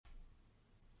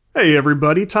Hey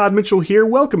everybody, Todd Mitchell here.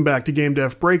 Welcome back to Game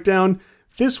Dev Breakdown.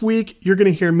 This week, you're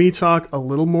going to hear me talk a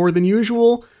little more than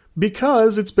usual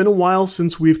because it's been a while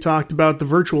since we've talked about the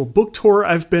virtual book tour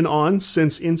I've been on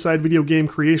since Inside Video Game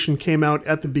Creation came out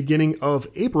at the beginning of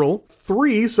April.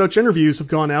 3 such interviews have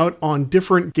gone out on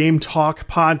different Game Talk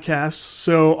podcasts,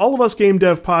 so all of us game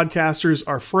dev podcasters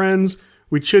are friends.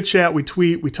 We chit-chat, we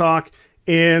tweet, we talk,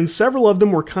 and several of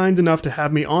them were kind enough to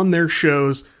have me on their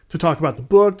shows to talk about the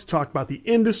book, to talk about the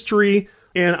industry,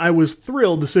 and I was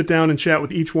thrilled to sit down and chat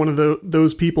with each one of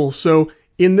those people. So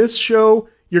in this show,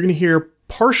 you're going to hear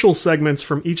partial segments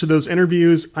from each of those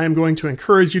interviews. I am going to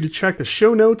encourage you to check the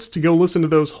show notes to go listen to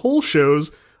those whole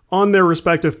shows on their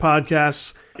respective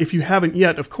podcasts. If you haven't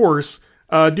yet, of course,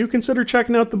 do consider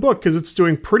checking out the book because it's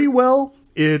doing pretty well.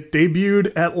 It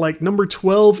debuted at number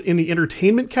 12 in the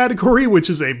entertainment category, which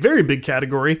is a very big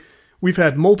category. We've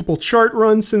had multiple chart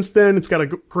runs since then. It's got a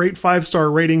great 5-star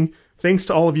rating. Thanks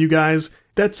to all of you guys.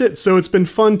 That's it. So it's been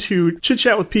fun to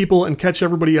chit-chat with people and catch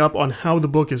everybody up on how the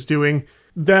book is doing.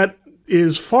 That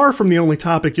is far from the only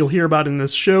topic you'll hear about in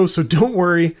this show, so don't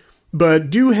worry. But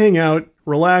do hang out,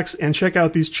 relax, and check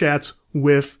out these chats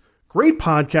with great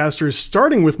podcasters,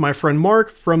 starting with my friend Mark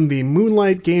from the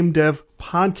Moonlight Game Dev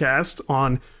podcast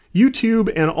on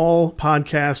YouTube and all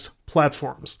podcast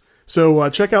platforms. So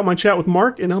check out my chat with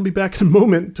Mark, and I'll be back in a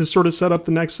moment to sort of set up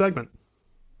the next segment.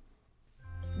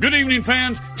 Good evening,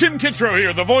 fans. Tim Kitzrow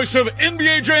here, the voice of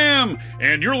NBA Jam,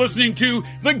 and you're listening to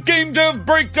the Game Dev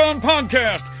Breakdown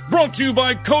Podcast, brought to you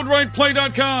by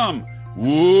CodeWritePlay.com.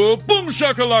 Whoa, boom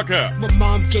shakalaka. My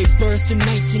mom gave birth in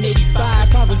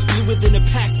 1985. I was bluer than a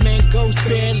Pac-Man ghost,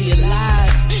 barely alive.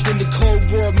 In the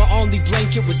Cold War, my only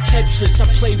blanket was Tetris. I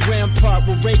played Rampart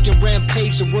with Reagan,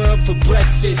 rampaged the world for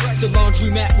breakfast. The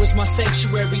laundromat was my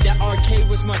sanctuary, the arcade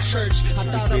was my church. I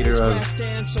thought I was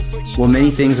Stan, so for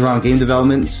many things around game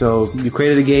development. So you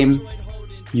created a game,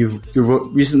 you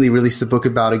recently released a book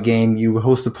about a game, you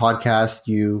host a podcast,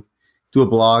 you do a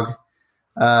blog.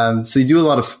 So you do a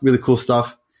lot of really cool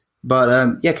stuff,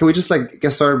 but, can we just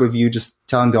get started with you just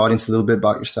telling the audience a little bit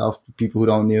about yourself, people who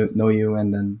don't know you,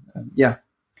 and then,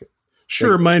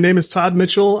 Sure. My name is Todd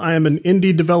Mitchell. I am an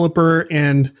indie developer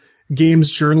and games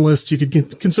journalist. You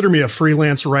could consider me a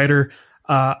freelance writer.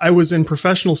 I was in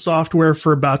professional software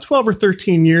for about 12 or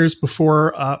 13 years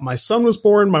before, my son was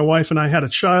born. My wife and I had a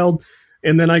child.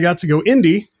 And then I got to go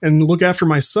indie and look after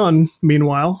my son,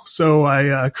 meanwhile. So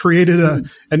I created an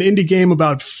indie game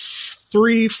about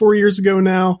 3-4 years ago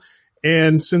now.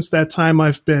 And since that time,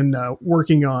 I've been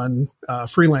working on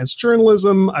freelance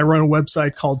journalism. I run a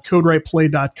website called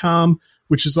CodeWritePlay.com,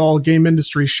 which is all game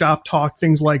industry shop talk,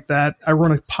 things like that. I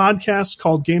run a podcast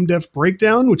called Game Dev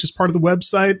Breakdown, which is part of the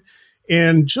website.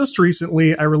 And just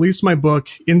recently, I released my book,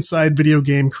 Inside Video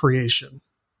Game Creation.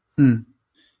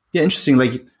 Yeah, interesting.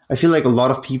 I feel like a lot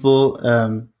of people,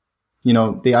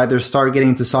 they either start getting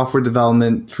into software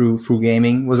development through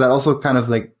gaming. Was that also kind of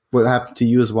what happened to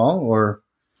you as well, or?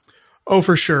 Oh,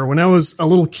 for sure. When I was a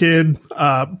little kid,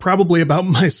 probably about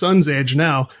my son's age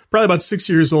now, probably about 6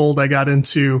 years old, I got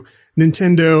into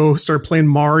Nintendo, started playing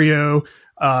Mario.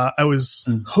 I was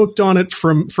hooked on it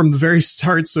from the very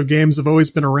start. So games have always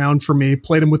been around for me.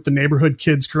 Played them with the neighborhood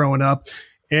kids growing up.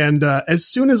 And as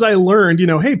soon as I learned,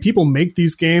 hey, people make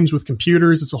these games with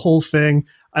computers, it's a whole thing.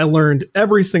 I learned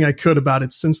everything I could about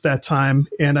it since that time.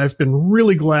 And I've been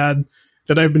really glad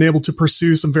that I've been able to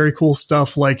pursue some very cool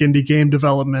stuff like indie game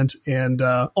development and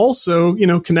also,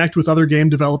 connect with other game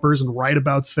developers and write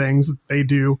about things that they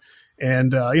do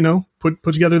and, put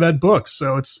together that book.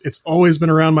 So it's always been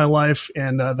around my life.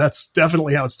 And that's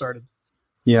definitely how it started.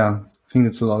 Yeah, I think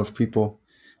that's a lot of people.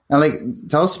 And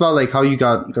tell us about how you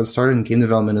got started in game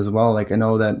development as well. I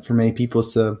know that for many people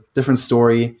it's a different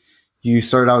story. You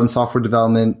started out in software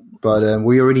development, but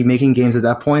were you already making games at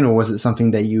that point, or was it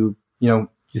something that you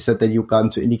said that you got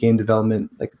into indie game development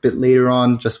a bit later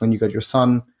on, just when you got your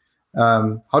son?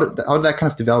 How did that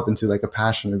kind of develop into a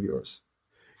passion of yours?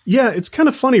 Yeah, it's kind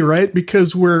of funny, right?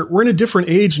 Because we're in a different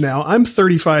age now. I'm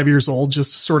 35 years old,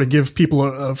 just to sort of give people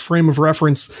a frame of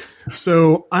reference.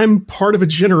 So I'm part of a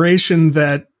generation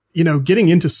that getting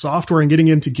into software and getting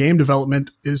into game development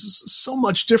is so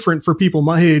much different for people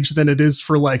my age than it is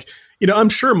for I'm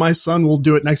sure my son will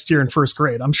do it next year in first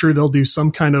grade. I'm sure they'll do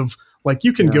some kind of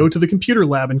you can go to the computer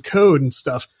lab and code and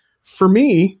stuff. For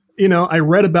me, I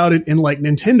read about it in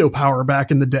Nintendo Power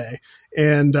back in the day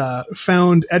and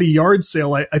found at a yard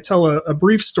sale. I tell a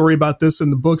brief story about this in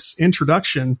the book's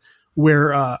introduction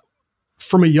where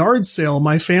from a yard sale,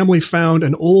 my family found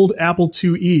an old Apple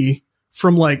IIe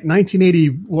from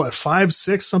 1980,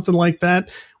 6, something like that.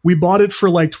 We bought it for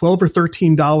 $12 or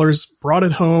 $13, brought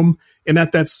it home. And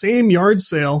at that same yard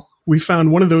sale, we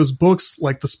found one of those books,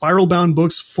 like the spiral bound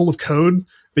books full of code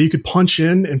that you could punch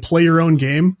in and play your own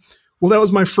game. Well, that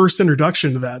was my first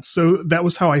introduction to that. So that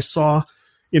was how I saw,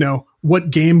 what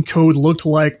game code looked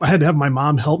like. I had to have my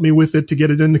mom help me with it to get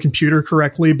it in the computer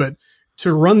correctly. But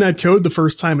to run that code the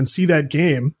first time and see that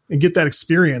game and get that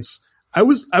experience, I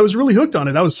was really hooked on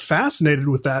it. I was fascinated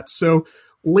with that. So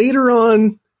later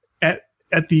on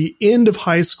at the end of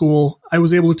high school, I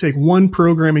was able to take one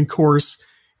programming course,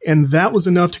 and that was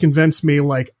enough to convince me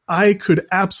like I could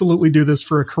absolutely do this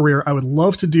for a career. I would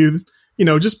love to do,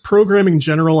 just programming in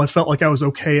general. I felt like I was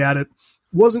okay at it.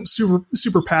 Wasn't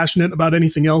super passionate about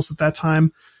anything else at that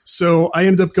time. So I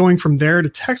ended up going from there to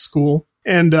tech school.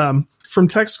 And from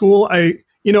tech school, I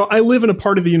live in a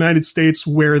part of the United States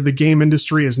where the game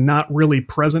industry is not really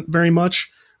present very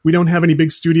much. We don't have any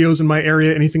big studios in my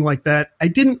area, anything like that. I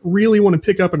didn't really want to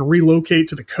pick up and relocate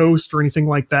to the coast or anything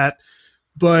like that.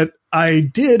 But I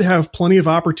did have plenty of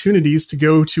opportunities to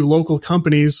go to local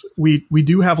companies. We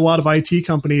do have a lot of IT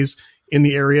companies in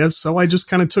the area. So I just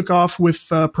kind of took off with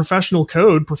professional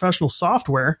code, professional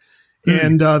software.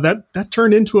 And that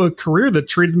turned into a career that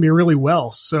treated me really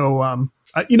well. So,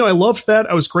 I loved that.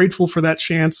 I was grateful for that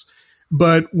chance.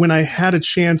 But when I had a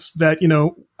chance that,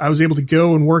 I was able to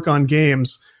go and work on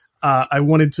games, I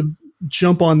wanted to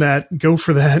jump on that, go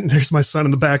for that. And there's my son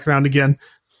in the background again.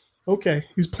 Okay.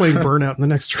 He's playing Burnout in the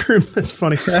next room. That's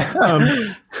funny.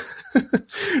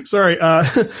 Sorry.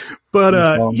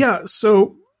 Yeah.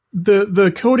 So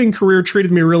the coding career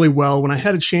treated me really well. When I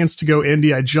had a chance to go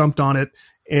indie, I jumped on it.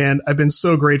 And I've been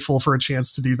so grateful for a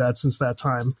chance to do that since that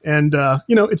time. And,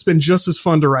 it's been just as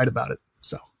fun to write about it.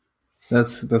 So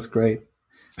that's great.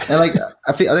 And like,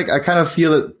 I kind of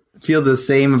feel the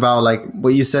same about like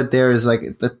what you said there is like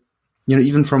that,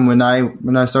 even from when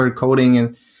I started coding,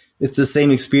 and it's the same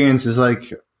experience as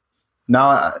like now,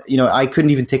 I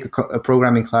couldn't even take a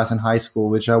programming class in high school,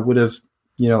 which I would have,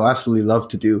 absolutely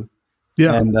loved to do.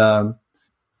 Yeah. And,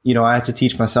 I had to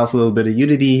teach myself a little bit of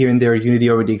Unity here and there. Unity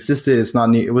already existed.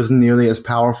 It wasn't nearly as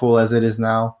powerful as it is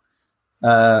now.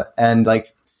 And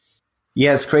like,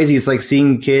 yeah, it's crazy. It's like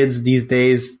seeing kids these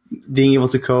days being able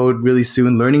to code really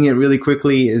soon, learning it really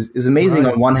quickly is amazing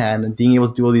on one hand, and being able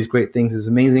to do all these great things is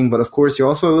amazing. But of course, you're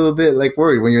also a little bit like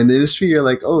worried when you're in the industry. You're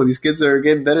like, oh, these kids are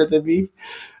getting better than me.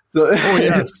 So oh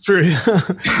yeah, it's true.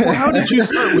 Well, how did you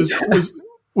start?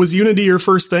 Was Unity your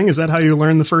first thing? Is that how you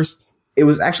learned the first? It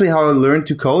was actually how I learned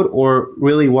to code, or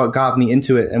really what got me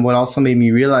into it. And what also made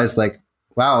me realize like,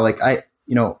 wow, like I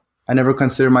never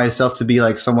considered myself to be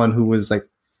like someone who was like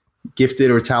gifted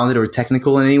or talented or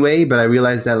technical in any way. But I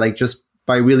realized that like just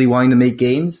by really wanting to make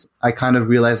games, I kind of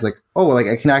realized like, oh, like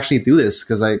I can actually do this,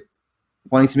 because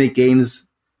wanting to make games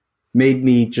made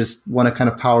me just want to kind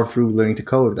of power through learning to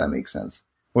code, if that makes sense.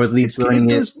 Or at least learning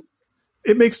it.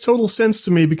 It makes total sense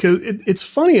to me, because it's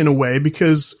funny in a way,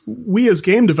 because we as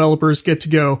game developers get to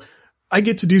go, I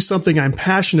get to do something I'm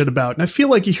passionate about. And I feel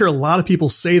like you hear a lot of people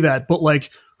say that, but like,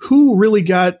 who really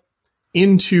got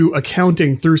into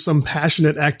accounting through some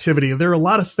passionate activity? There are a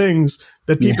lot of things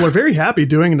that people are very happy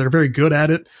doing, and they're very good at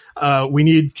it. We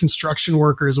need construction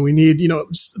workers, and we need,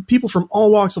 people from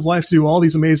all walks of life to do all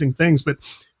these amazing things. But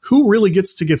who really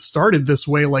gets to get started this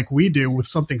way like we do, with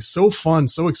something so fun,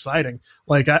 so exciting?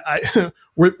 Like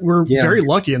we're very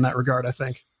lucky in that regard, I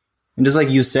think. And just like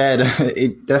you said,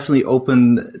 it definitely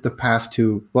opened the path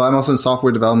to, well, I'm also in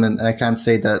software development, and I can't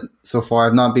say that so far.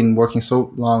 I've not been working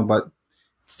so long, but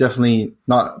it's definitely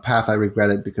not a path I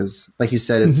regretted, because like you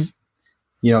said, it's,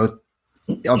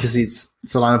 obviously it's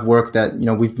a line of work that,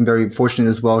 we've been very fortunate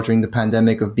as well during the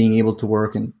pandemic of being able to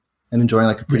work and enjoying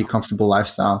like a pretty comfortable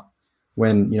lifestyle,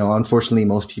 when, unfortunately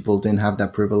most people didn't have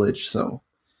that privilege. So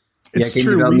it's game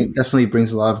true. Development definitely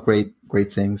brings a lot of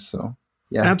great things. So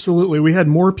yeah, absolutely. We had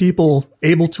more people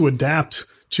able to adapt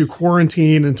to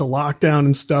quarantine and to lockdown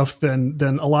and stuff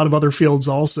than a lot of other fields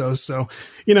also. So,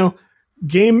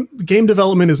 game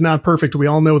development is not perfect. We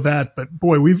all know that, but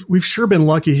boy, we've sure been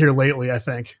lucky here lately, I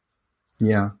think.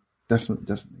 Yeah,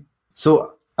 definitely.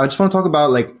 So I just want to talk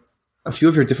about like a few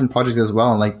of your different projects as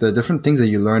well, and like the different things that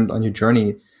you learned on your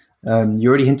journey. You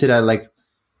already hinted at like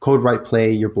Code Write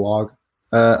Play, your blog.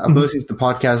 I've been listening to the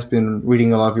podcast, been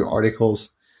reading a lot of your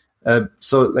articles.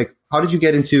 So like, how did you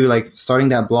get into like starting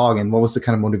that blog, and what was the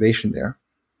kind of motivation there?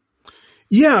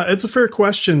 Yeah, it's a fair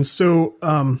question. So,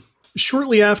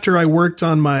 shortly after I worked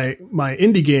on my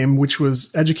indie game, which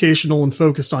was educational and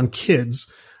focused on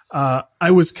kids,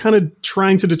 I was kind of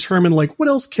trying to determine like, what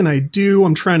else can I do?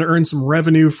 I'm trying to earn some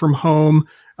revenue from home.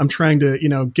 I'm trying to,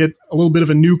 get a little bit of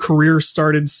a new career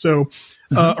started. So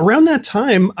around that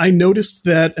time, I noticed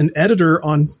that an editor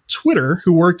on Twitter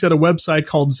who worked at a website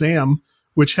called Zam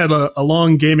which had a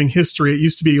long gaming history. It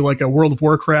used to be like a World of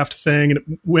Warcraft thing,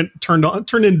 and it turned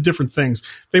into different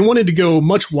things. They wanted to go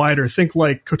much wider, think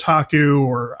like Kotaku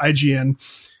or IGN.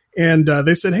 And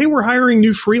they said, hey, we're hiring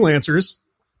new freelancers.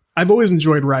 I've always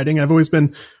enjoyed writing. I've always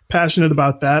been passionate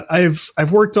about that.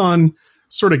 I've worked on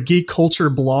sort of geek culture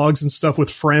blogs and stuff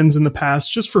with friends in the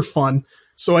past just for fun.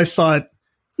 So I thought,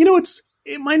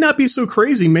 it might not be so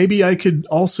crazy. Maybe I could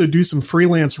also do some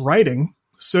freelance writing.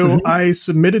 So I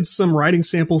submitted some writing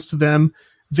samples to them.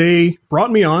 They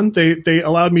brought me on. They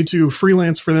allowed me to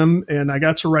freelance for them, and I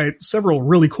got to write several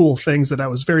really cool things that I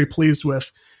was very pleased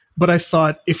with. But I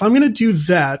thought, if I'm going to do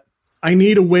that, I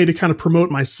need a way to kind of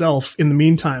promote myself in the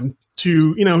meantime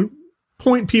to,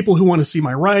 point people who want to see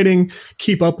my writing,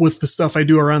 keep up with the stuff I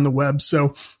do around the web.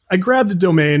 So I grabbed a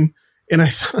domain, and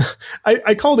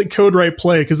I called it Code Write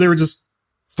Play because they were just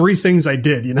 3 things I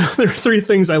did. There are 3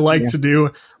 things I liked to do: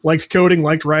 liked coding,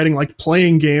 liked writing, liked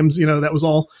playing games. That was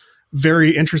all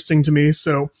very interesting to me.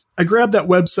 So I grabbed that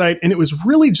website, and it was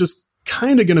really just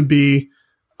kind of going to be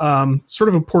sort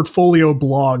of a portfolio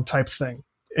blog type thing.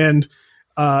 And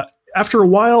after a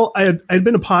while, I'd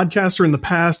been a podcaster in the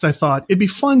past. I thought it'd be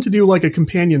fun to do like a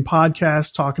companion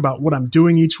podcast, talk about what I'm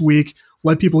doing each week,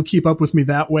 let people keep up with me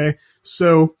that way.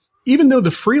 So even though the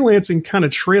freelancing kind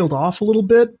of trailed off a little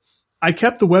bit, I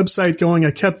kept the website going,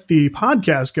 I kept the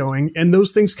podcast going, and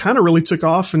those things kind of really took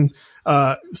off and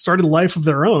started a life of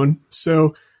their own.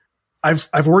 So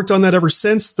I've worked on that ever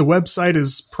since. The website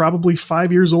is probably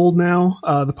 5 years old now.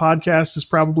 The podcast is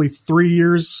probably 3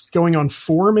 years, going on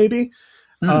 4 maybe.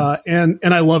 And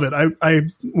I love it. I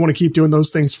want to keep doing those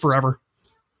things forever.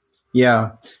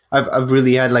 Yeah. I've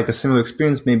really had like a similar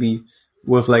experience, maybe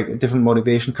with like a different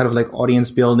motivation, kind of like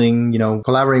audience building,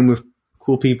 collaborating with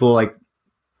cool people, like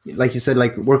you said,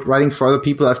 like writing for other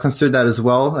people. I've considered that as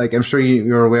well. Like, I'm sure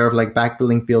you're aware of like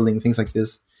backlink building, things like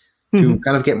this, to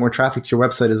kind of get more traffic to your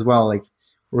website as well. Like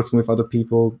working with other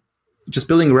people, just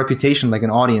building a reputation, like an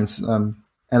audience, and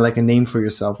like a name for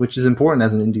yourself, which is important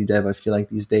as an indie dev. I feel like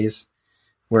these days.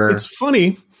 It's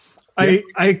funny. Yeah.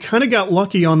 I kind of got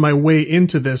lucky on my way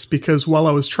into this because while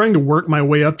I was trying to work my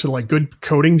way up to like good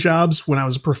coding jobs when I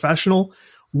was a professional,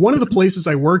 one of the places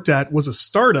I worked at was a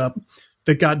startup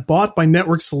that got bought by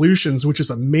Network Solutions, which is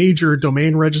a major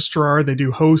domain registrar. They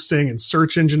do hosting and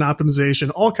search engine optimization,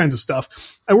 all kinds of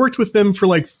stuff. I worked with them for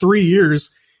like 3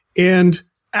 years and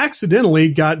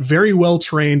accidentally got very well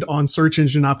trained on search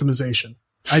engine optimization.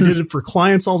 I did it for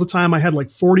clients all the time. I had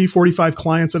like 40, 45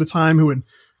 clients at a time who would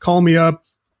call me up.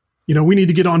 We need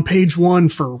to get on page 1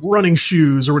 for running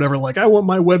shoes or whatever. Like, I want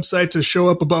my website to show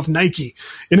up above Nike,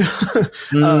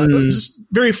 just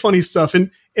very funny stuff.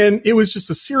 And it was just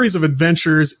a series of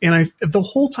adventures. And the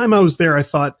whole time I was there, I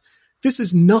thought, this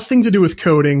is nothing to do with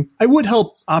coding. I would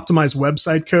help optimize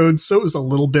website code. So it was a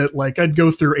little bit like I'd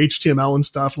go through HTML and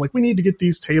stuff. Like, we need to get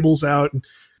these tables out, and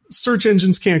search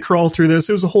engines can't crawl through this.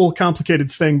 It was a whole complicated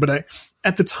thing. But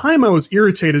at the time I was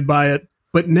irritated by it.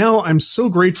 But now I'm so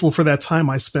grateful for that time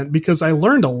I spent because I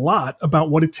learned a lot about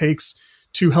what it takes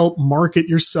to help market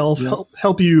yourself,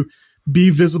 help you be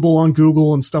visible on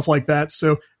Google and stuff like that.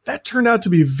 So that turned out to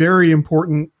be very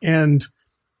important. And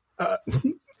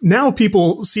now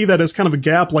people see that as kind of a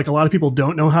gap. Like, a lot of people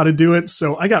don't know how to do it.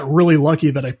 So I got really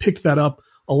lucky that I picked that up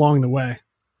along the way.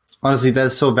 Honestly,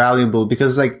 that's so valuable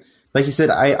because like you said,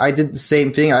 I did the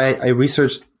same thing. I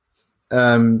researched,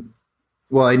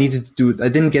 I needed to do it. I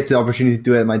didn't get the opportunity to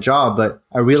do it at my job, but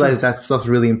I realized that stuff's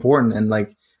really important. And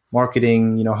like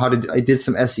marketing, I did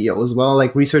some SEO as well,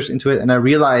 like research into it. And I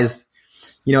realized,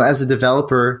 as a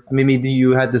developer, maybe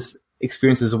you had this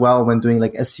experience as well when doing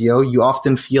like SEO, you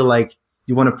often feel like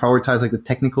you want to prioritize like the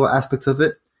technical aspects of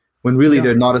it when really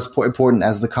they're not as important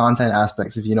as the content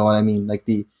aspects, if you know what I mean. Like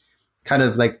the kind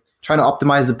of like trying to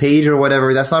optimize the page or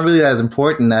whatever, that's not really as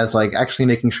important as like actually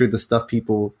making sure the stuff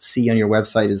people see on your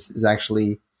website is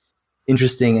actually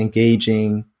interesting,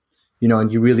 engaging,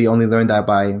 and you really only learn that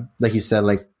by, like you said,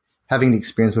 like having the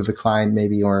experience with a client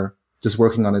maybe, or just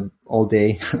working on it all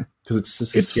day because it's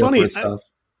just a skill for itself.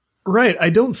 Right. I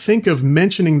don't think of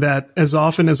mentioning that as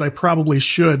often as I probably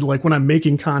should. Like when I'm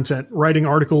making content, writing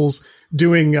articles,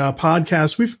 doing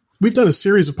podcasts, We've done a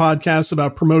series of podcasts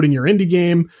about promoting your indie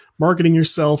game, marketing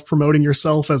yourself, promoting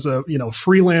yourself as a,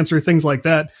 freelancer, things like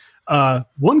that.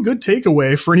 One good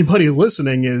takeaway for anybody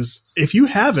listening is if you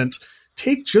haven't,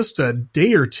 take just a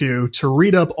day or two to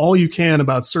read up all you can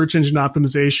about search engine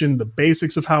optimization, the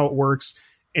basics of how it works,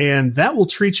 and that will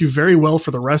treat you very well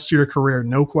for the rest of your career.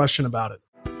 No question about it.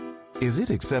 Is it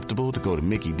acceptable to go to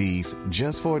Mickey D's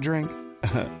just for a drink?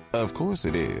 Of course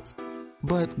it is.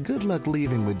 But good luck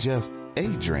leaving with just a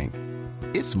drink.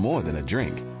 It's more than a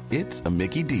drink. It's a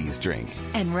Mickey D's drink.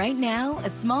 And right now, a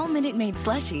small Minute Maid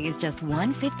slushie is just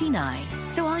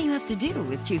 $1.59. So all you have to do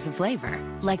is choose a flavor,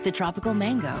 like the tropical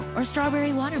mango or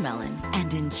strawberry watermelon,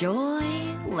 and enjoy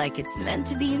like it's meant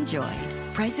to be enjoyed.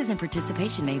 Prices and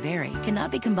participation may vary.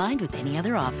 Cannot be combined with any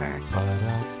other offer.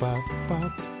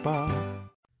 Ba-da-ba-ba-ba.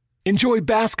 Enjoy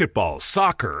basketball,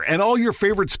 soccer, and all your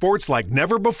favorite sports like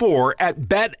never before at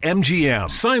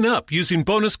BetMGM. Sign up using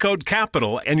bonus code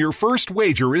CAPITAL and your first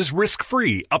wager is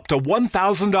risk-free up to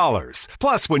 $1,000.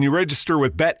 Plus, when you register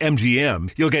with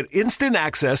BetMGM, you'll get instant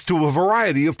access to a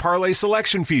variety of parlay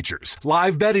selection features,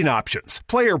 live betting options,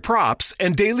 player props,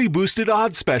 and daily boosted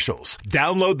odds specials.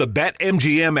 Download the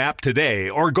BetMGM app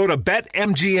today or go to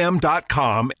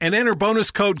BetMGM.com and enter bonus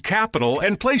code CAPITAL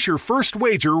and place your first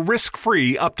wager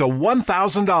risk-free up to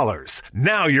 $1,000.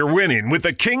 Now you're winning with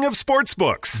the king of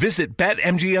sportsbooks. Visit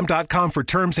BetMGM.com for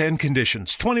terms and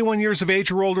conditions. 21 years of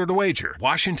age or older to wager.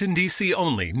 Washington, D.C.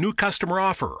 only. New customer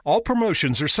offer. All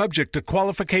promotions are subject to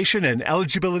qualification and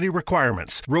eligibility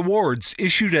requirements. Rewards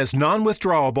issued as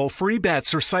non-withdrawable free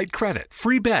bets or site credit.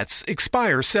 Free bets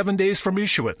expire 7 days from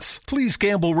issuance. Please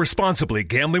gamble responsibly.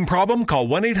 Gambling problem? Call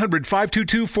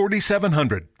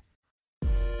 1-800-522-4700.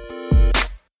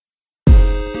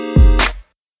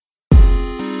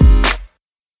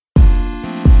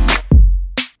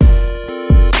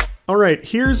 All right,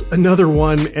 here's another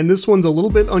one, and this one's a little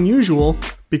bit unusual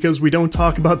because we don't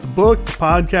talk about the book, the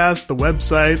podcast, the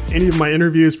website, any of my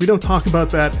interviews. We don't talk about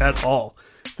that at all.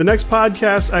 The next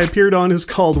podcast I appeared on is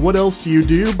called What Else Do You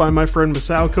Do by my friend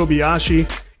Masao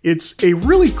Kobayashi. It's a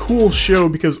really cool show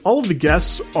because all of the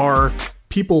guests are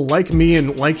people like me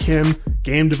and like him,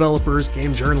 game developers,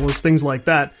 game journalists, things like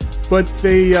that. But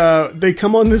they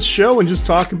come on this show and just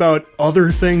talk about other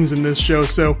things in this show.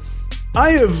 So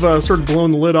I have sort of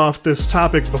blown the lid off this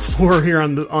topic before here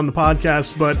on the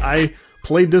podcast, but I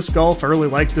play disc golf. I really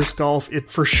like disc golf. It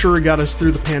for sure got us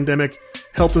through the pandemic,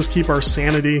 helped us keep our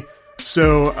sanity.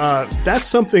 So that's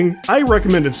something I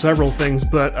recommended several things,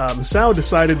 but Masao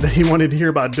decided that he wanted to hear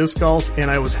about disc golf,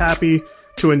 and I was happy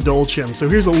to indulge him. So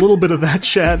here's a little bit of that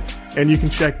chat, and you can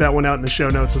check that one out in the show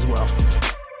notes as well.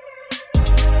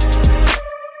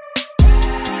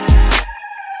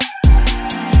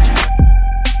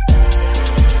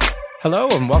 Hello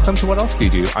and welcome to What Else Do You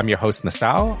Do? I'm your host,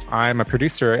 Masao. I'm a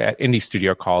producer at indie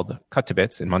studio called Cut to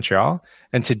Bits in Montreal.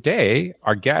 And today,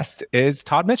 our guest is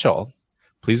Todd Mitchell.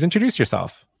 Please introduce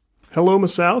yourself. Hello,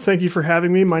 Masao. Thank you for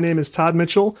having me. My name is Todd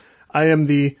Mitchell. I am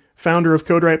the founder of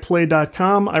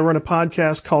CodeWritePlay.com. I run a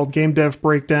podcast called Game Dev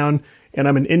Breakdown, and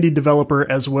I'm an indie developer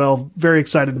as well. Very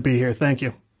excited to be here. Thank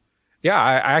you. Yeah,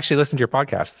 I actually listened to your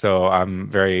podcast, so I'm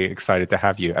very excited to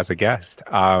have you as a guest.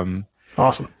 Awesome.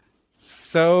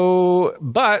 So,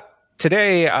 but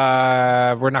today,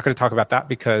 we're not going to talk about that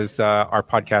because our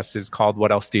podcast is called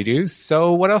What Else Do You Do?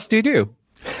 So what else do you do?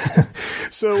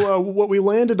 So what we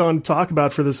landed on to talk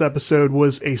about for this episode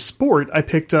was a sport I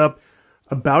picked up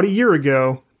about a year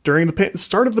ago during the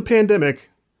start of the pandemic,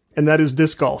 and that is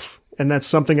disc golf. And that's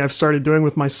something I've started doing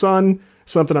with my son,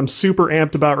 something I'm super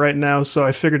amped about right now, so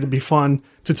I figured it'd be fun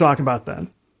to talk about that.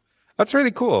 That's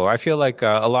really cool. I feel like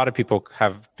a lot of people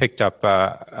have picked up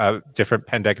different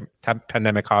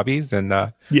pandemic hobbies,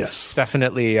 and yes,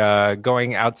 definitely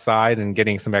going outside and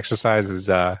getting some exercise is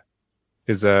a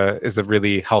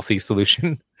really healthy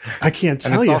solution. I can't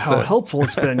tell you how helpful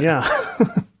it's been. Yeah,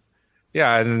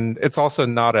 yeah, and it's also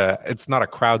not a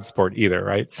crowd sport either,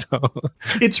 right? So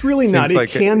it's really not.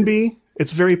 It can be.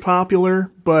 It's very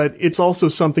popular, but it's also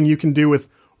something you can do with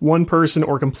one person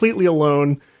or completely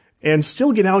alone, and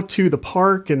still get out to the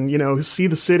park and, see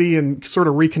the city and sort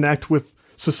of reconnect with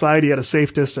society at a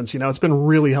safe distance. It's been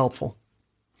really helpful.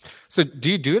 So do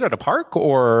you do it at a park,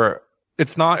 or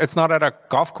it's not at a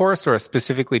golf course or a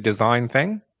specifically designed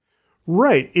thing?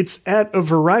 Right. It's at a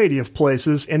variety of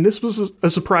places. And this was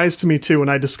a surprise to me too when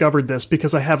I discovered this,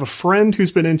 because I have a friend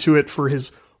who's been into it for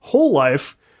his whole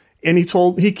life. And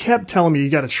he kept telling me, you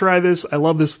got to try this. I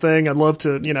love this thing. I'd love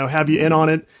to, have you in on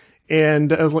it.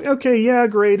 And I was like, okay, yeah,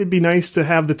 great. It'd be nice to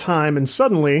have the time. And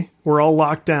suddenly we're all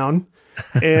locked down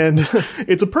and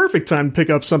it's a perfect time to pick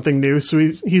up something new. So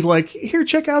he's like, here,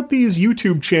 check out these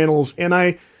YouTube channels.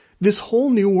 And this whole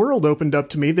new world opened up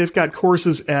to me. They've got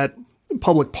courses at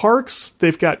public parks.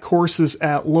 They've got courses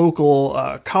at local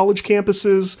college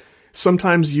campuses.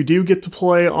 Sometimes you do get to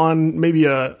play on maybe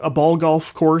a ball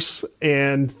golf course,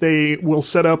 and they will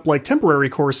set up like temporary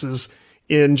courses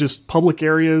in just public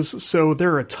areas. So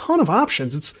there are a ton of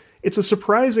options. It's a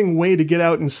surprising way to get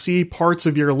out and see parts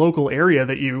of your local area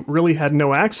that you really had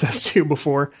no access to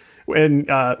before, and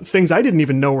things I didn't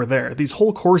even know were there. These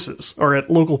whole courses are at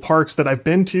local parks that I've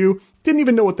been to, didn't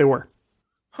even know what they were.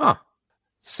 Huh.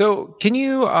 So can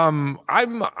you, I'm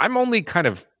only kind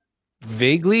of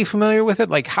vaguely familiar with it.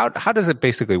 Like how does it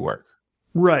basically work?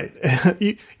 Right.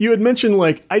 You had mentioned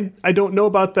like, I don't know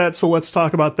about that, so let's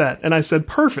talk about that. And I said,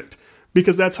 perfect.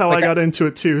 Because that's how I got into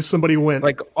it too. Somebody went.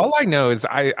 Like all I know is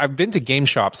I've been to game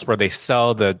shops where they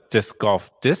sell the disc golf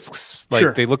discs. Like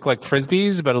Sure. They look like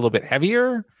Frisbees, but a little bit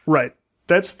heavier. Right.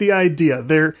 That's the idea.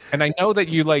 And I know that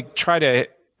you like try to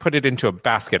put it into a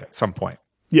basket at some point.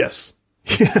 Yes.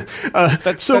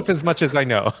 That's as much as I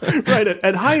know. Right.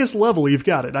 At highest level, you've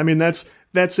got it. I mean, that's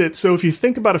it. So if you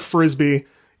think about a Frisbee,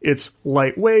 it's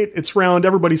lightweight, it's round.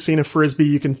 Everybody's seen a Frisbee.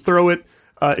 You can throw it.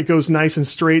 It goes nice and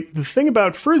straight. The thing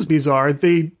about Frisbees are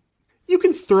you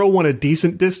can throw one a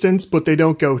decent distance, but they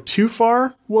don't go too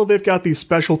far. Well, they've got these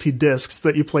specialty discs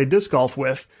that you play disc golf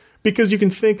with, because you can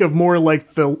think of more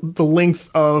like the length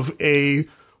of a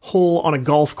hole on a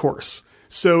golf course.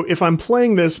 So if I'm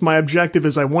playing this, my objective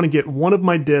is I want to get one of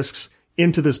my discs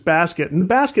into this basket, and the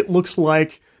basket looks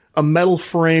like a metal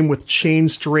frame with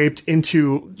chains draped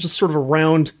into just sort of a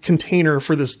round container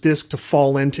for this disc to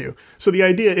fall into. So the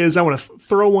idea is I want to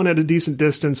throw one at a decent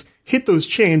distance, hit those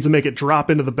chains, and make it drop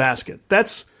into the basket.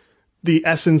 That's the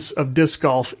essence of disc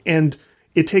golf, and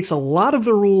it takes a lot of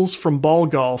the rules from ball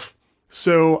golf.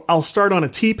 So I'll start on a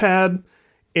tee pad,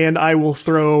 and I will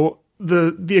throw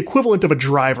the equivalent of a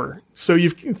driver. So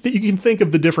you can think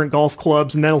of the different golf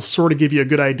clubs, and that'll sort of give you a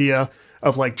good idea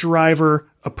of like driver,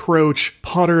 approach,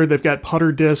 putter. They've got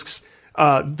putter discs.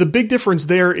 The big difference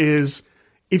there is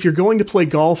if you're going to play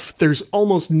golf, there's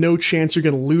almost no chance you're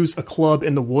going to lose a club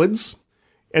in the woods.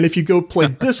 And if you go play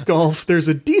disc golf, there's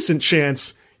a decent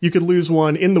chance you could lose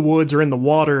one in the woods or in the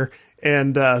water.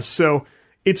 And so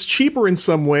it's cheaper in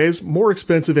some ways, more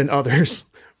expensive in others.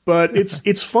 But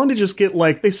it's fun to just get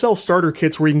like, they sell starter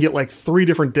kits where you can get like 3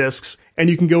 different discs, and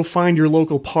you can go find your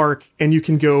local park and you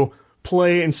can go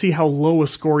play and see how low a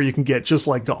score you can get, just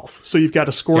like golf. So you've got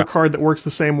a scorecard that works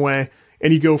the same way,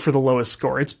 and you go for the lowest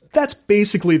score. That's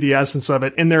basically the essence of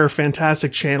it. And there are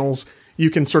fantastic channels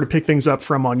you can sort of pick things up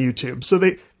from on YouTube. So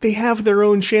they have their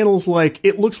own channels. Like,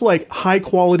 it looks like high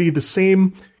quality, the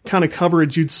same kind of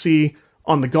coverage you'd see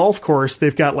on the golf course.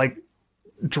 They've got like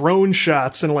drone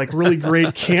shots and like really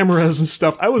great cameras and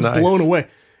stuff. I was blown away.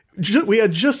 We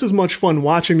had just as much fun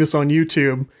watching this on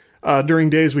YouTube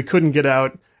during days we couldn't get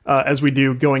out as we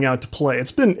do going out to play.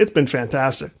 It's been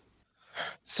fantastic.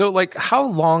 So like how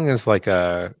long is like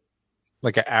an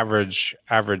average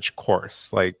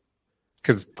course? Like,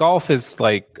 because golf is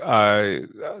like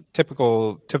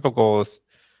typical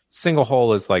single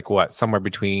hole is like what, somewhere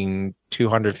between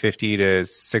 250 to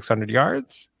 600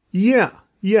 yards? Yeah.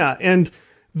 And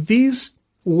these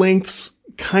lengths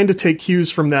kind of take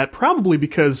cues from that, probably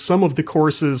because some of the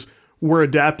courses were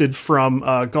adapted from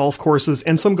golf courses,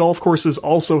 and some golf courses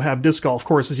also have disc golf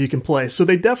courses you can play. So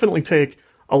they definitely take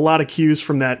a lot of cues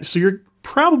from that. So you're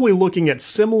probably looking at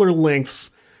similar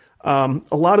lengths. A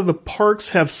lot of the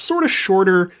parks have sort of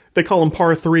shorter, they call them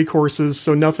par 3 courses,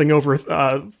 so nothing over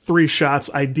 3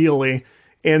 shots ideally.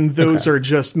 And those are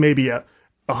just maybe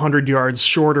 100 yards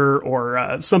shorter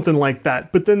or something like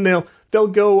that. But then they'll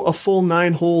go a full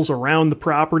 9 holes around the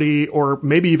property, or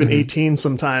maybe even 18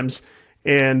 sometimes.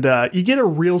 And you get a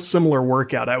real similar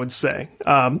workout, I would say.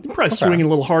 You're probably swinging a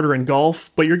little harder in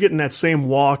golf, but you're getting that same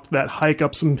walk, that hike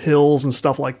up some hills and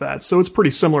stuff like that. So it's a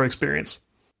pretty similar experience.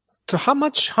 So how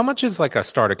much is like a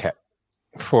starter kit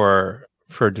for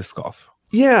disc golf?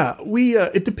 Yeah,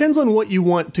 it depends on what you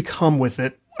want to come with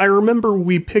it. I remember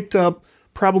we picked up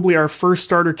probably our first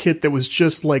starter kit that was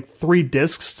just like 3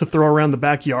 discs to throw around the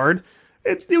backyard.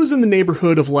 It was in the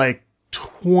neighborhood of like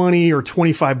 $20 or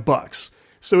 $25.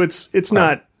 So it's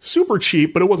not super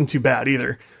cheap, but it wasn't too bad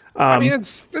either. I mean,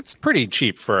 it's pretty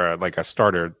cheap for like a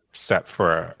starter set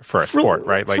for a sport,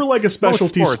 right? Like for like a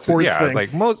specialty sport thing.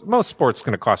 Like most sports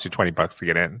going to cost you $20 to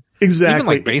get in. Exactly. Even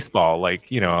like baseball,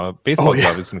 like a baseball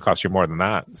glove is going to cost you more than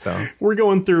that. So we're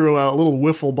going through a little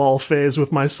wiffle ball phase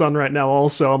with my son right now.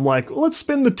 Also, I'm like, let's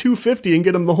spend the $250 and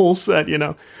get him the whole set,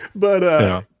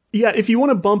 But yeah, if you want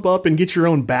to bump up and get your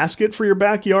own basket for your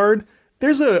backyard,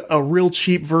 there's a real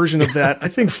cheap version of that. I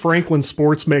think Franklin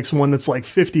Sports makes one that's like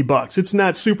 $50. It's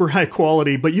not super high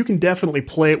quality, but you can definitely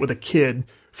play it with a kid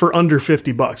for under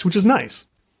 $50, which is nice.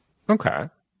 Okay.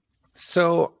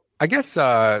 So I guess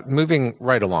moving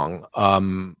right along,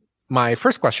 my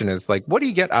first question is like, what do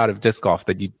you get out of disc golf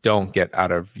that you don't get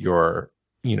out of your,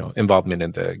 involvement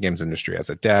in the games industry as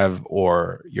a dev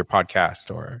or your podcast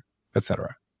or et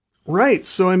cetera? Right.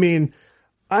 So, I mean,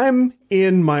 I'm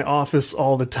in my office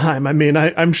all the time. I mean,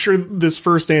 I'm sure this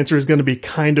first answer is going to be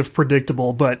kind of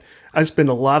predictable, but I spend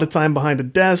a lot of time behind a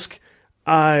desk.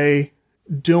 I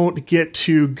don't get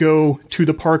to go to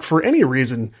the park for any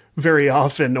reason very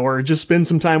often, or just spend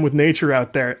some time with nature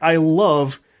out there. I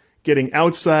love getting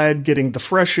outside, getting the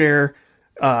fresh air,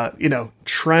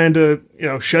 trying to,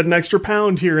 shed an extra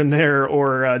pound here and there,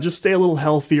 or just stay a little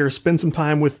healthier, spend some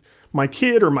time with my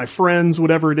kid or my friends,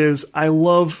 whatever it is. I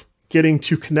love getting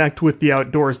to connect with the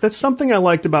outdoors. That's something I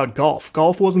liked about golf.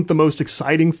 Golf wasn't the most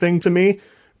exciting thing to me,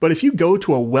 but if you go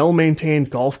to a well-maintained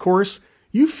golf course,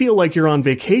 you feel like you're on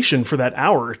vacation for that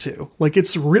hour or two. Like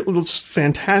it's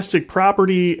fantastic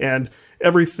property and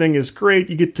everything is great.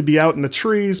 You get to be out in the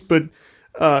trees, but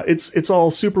it's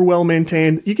all super well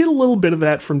maintained. You get a little bit of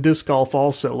that from disc golf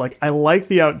also. Like I like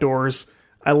the outdoors.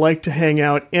 I like to hang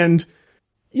out, and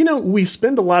we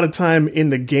spend a lot of time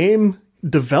in the game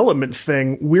development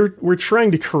thing. We're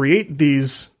trying to create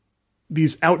these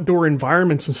outdoor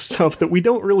environments and stuff that we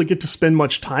don't really get to spend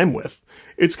much time with.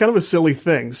 It's kind of a silly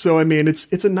thing. So, I mean,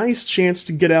 it's a nice chance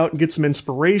to get out and get some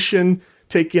inspiration,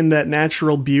 take in that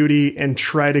natural beauty, and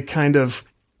try to kind of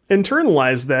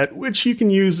internalize that, which you can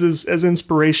use as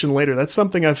inspiration later. That's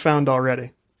something I've found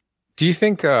already. Do you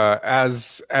think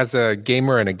as a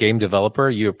gamer and a game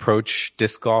developer, you approach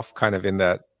disc golf kind of in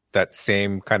that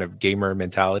same kind of gamer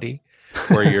mentality,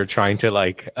 where you're trying to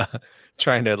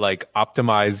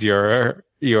optimize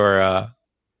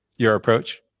your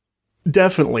approach?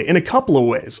 Definitely, in a couple of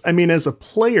ways. I mean, as a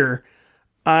player,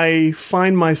 I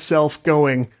find myself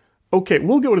going, okay,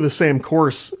 we'll go to the same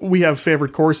course. We have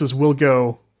favorite courses. We'll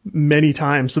go many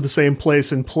times to the same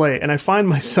place and play. And I find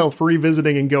myself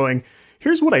revisiting and going,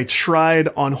 here's what I tried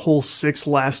on hole 6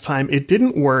 last time. It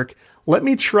didn't work. Let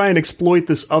me try and exploit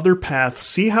this other path,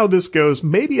 see how this goes.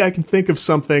 Maybe I can think of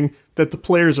something that the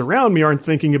players around me aren't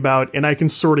thinking about, and I can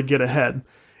sort of get ahead.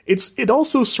 It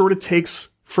also sort of takes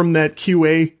from that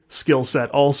QA skill set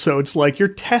also. It's like you're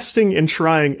testing and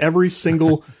trying every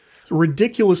single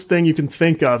ridiculous thing you can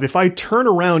think of. If I turn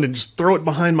around and just throw it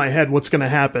behind my head, what's going to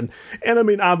happen? And I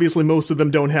mean, obviously most of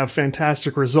them don't have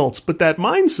fantastic results, but that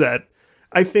mindset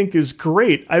I think is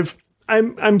great.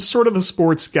 I'm sort of a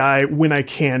sports guy when I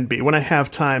can be, when I have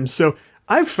time. So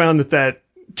I've found that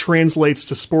translates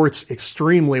to sports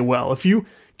extremely well. If you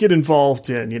get involved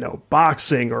in,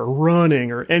 boxing or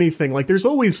running or anything, like there's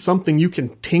always something you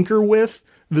can tinker with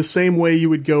the same way you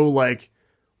would go like,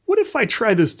 what if I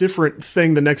try this different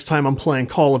thing the next time I'm playing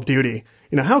Call of Duty?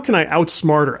 How can I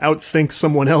outsmart or outthink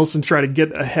someone else and try to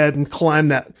get ahead and climb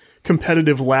that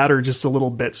competitive ladder just a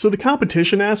little bit? So the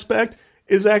competition aspect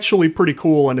is actually pretty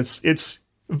cool, and it's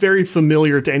very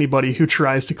familiar to anybody who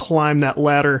tries to climb that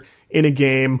ladder in a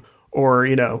game, or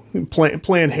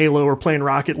playing Halo or playing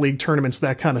Rocket League tournaments,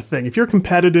 that kind of thing. If you're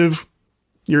competitive,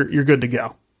 you're good to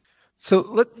go.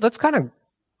 So let's kind of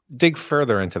dig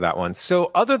further into that one.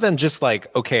 So other than just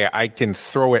like, okay, I can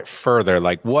throw it further,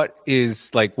 what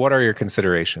are your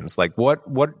considerations? Like what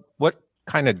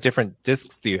kind of different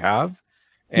discs do you have?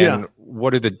 And what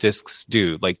do the discs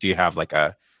do? Like, do you have like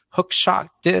a hook shot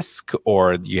disc,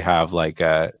 or do you have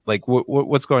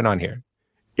what's going on here?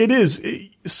 It is.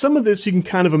 Some of this you can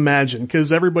kind of imagine,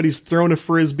 because everybody's thrown a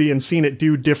Frisbee and seen it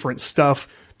do different stuff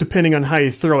depending on how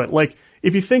you throw it. Like,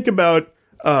 if you think about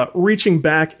reaching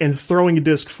back and throwing a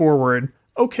disc forward,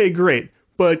 okay, great.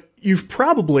 But you've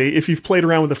probably, if you've played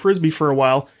around with a Frisbee for a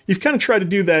while, you've kind of tried to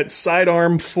do that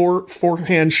sidearm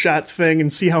forehand shot thing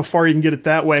and see how far you can get it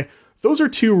that way. Those are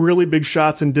two really big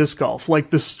shots in disc golf.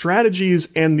 Like, the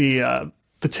strategies and the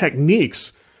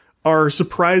techniques are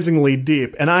surprisingly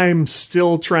deep, and I'm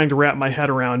still trying to wrap my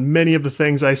head around many of the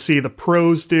things I see the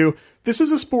pros do. This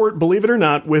is a sport, believe it or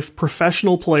not, with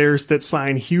professional players that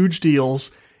sign huge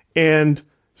deals, and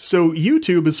so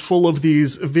YouTube is full of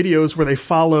these videos where they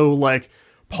follow, like,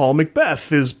 Paul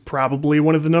McBeth is probably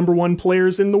one of the number one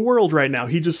players in the world right now.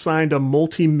 He just signed a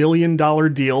multi-million-dollar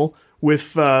deal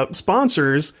with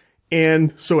sponsors,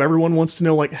 and so everyone wants to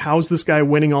know, like, how's this guy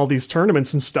winning all these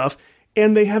tournaments and stuff?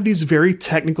 And they have these very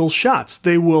technical shots.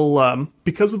 They will,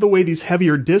 because of the way these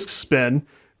heavier discs spin,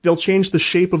 they'll change the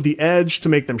shape of the edge to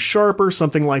make them sharper,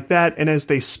 something like that. And as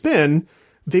they spin,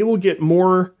 they will get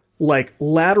more like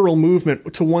lateral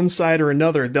movement to one side or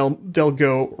another. They'll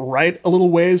go right a little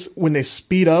ways when they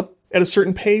speed up at a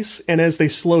certain pace, and as they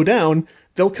slow down,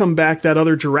 they'll come back that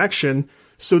other direction.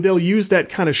 So they'll use that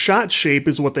kind of shot shape,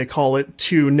 is what they call it,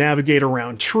 to navigate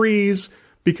around trees,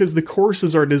 because the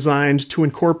courses are designed to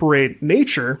incorporate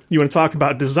nature. You want to talk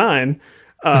about design.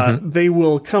 They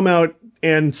will come out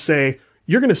and say,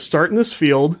 you're going to start in this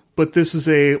field, but this is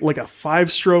a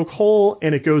 5-stroke hole,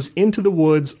 and it goes into the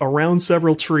woods around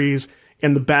several trees,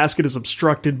 and the basket is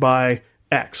obstructed by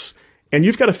X. And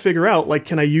you've got to figure out, like,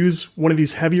 can I use one of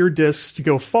these heavier discs to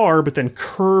go far, but then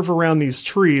curve around these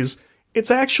trees? It's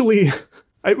actually,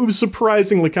 it was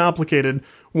surprisingly complicated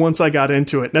once I got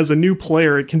into it. And as a new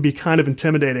player, it can be kind of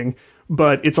intimidating,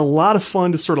 but it's a lot of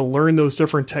fun to sort of learn those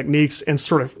different techniques and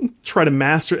sort of try to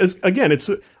master. Again, it's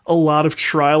a lot of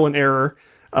trial and error,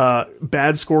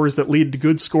 bad scores that lead to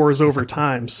good scores over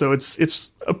time. So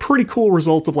it's a pretty cool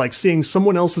result of like seeing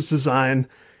someone else's design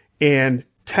and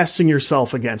testing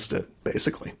yourself against it,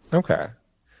 basically. Okay.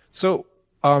 So,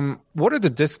 what are the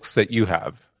discs that you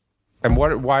have? And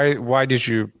why did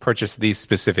you purchase these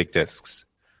specific discs?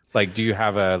 Like, do you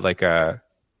have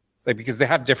because they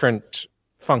have different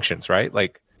functions, right?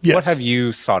 Like, yes. What have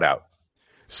you sought out?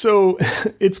 So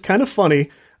it's kind of funny.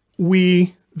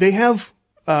 They have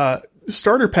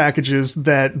starter packages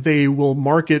that they will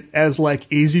market as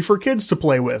like easy for kids to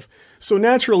play with. So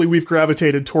naturally we've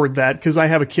gravitated toward that because I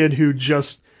have a kid who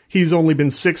he's only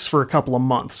been 6 for a couple of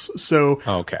months. So,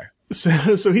 okay.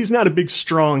 So he's not a big,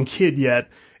 strong kid yet.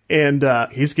 And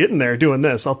he's getting there doing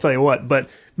this, I'll tell you what. But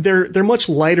they're much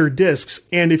lighter discs.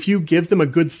 And if you give them a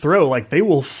good throw, like they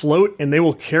will float and they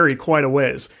will carry quite a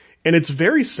ways. And it's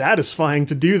very satisfying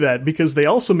to do that because they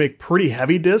also make pretty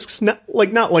heavy discs. Not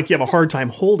like you have a hard time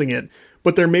holding it,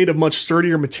 but they're made of much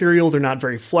sturdier material. They're not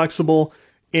very flexible.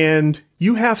 And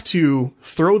you have to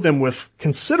throw them with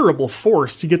considerable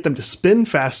force to get them to spin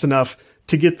fast enough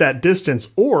to get that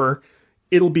distance, or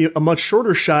it'll be a much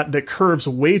shorter shot that curves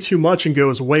way too much and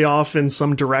goes way off in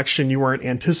some direction you weren't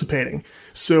anticipating.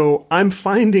 So I'm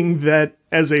finding that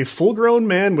as a full-grown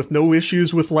man with no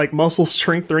issues with like muscle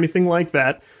strength or anything like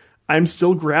that, I'm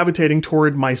still gravitating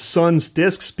toward my son's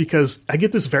discs because I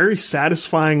get this very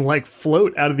satisfying like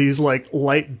float out of these like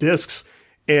light discs.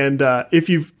 And if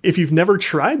you've never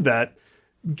tried that,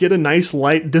 get a nice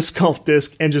light disc golf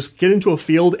disc and just get into a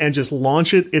field and just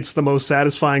launch it. It's the most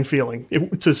satisfying feeling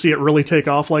to see it really take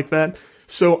off like that.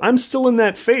 So I'm still in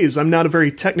that phase. I'm not a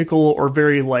very technical or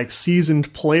very like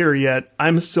seasoned player yet.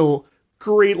 I'm still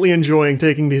greatly enjoying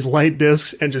taking these light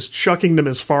discs and just chucking them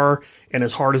as far and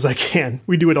as hard as I can.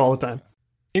 We do it all the time.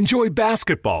 Enjoy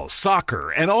basketball,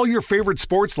 soccer, and all your favorite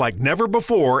sports like never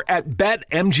before at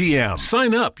BetMGM.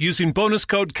 Sign up using bonus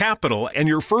code CAPITAL and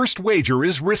your first wager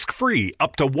is risk-free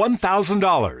up to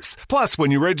 $1,000. Plus,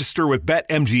 when you register with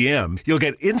BetMGM, you'll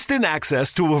get instant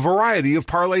access to a variety of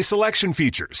parlay selection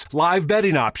features, live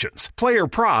betting options, player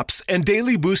props, and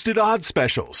daily boosted odds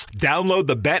specials. Download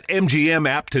the BetMGM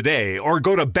app today or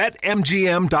go to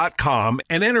BetMGM.com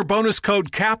and enter bonus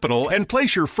code CAPITAL and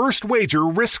place your first wager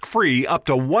risk-free up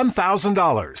to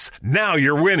 $1,000. Now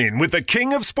you're winning with the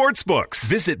king of sportsbooks.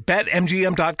 Visit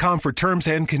BetMGM.com for terms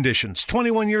and conditions.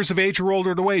 21 years of age or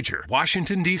older to wager.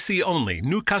 Washington, D.C. only.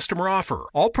 New customer offer.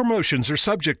 All promotions are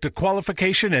subject to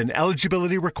qualification and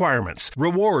eligibility requirements.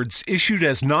 Rewards issued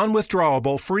as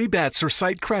non-withdrawable free bets or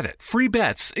site credit. Free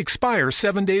bets expire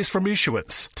 7 days from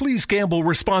issuance. Please gamble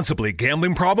responsibly.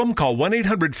 Gambling problem? Call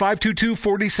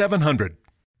 1-800-522-4700.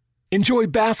 Enjoy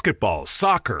basketball,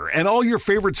 soccer, and all your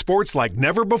favorite sports like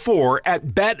never before at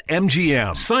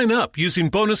BetMGM. Sign up using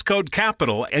bonus code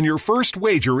CAPITAL and your first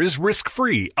wager is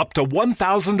risk-free up to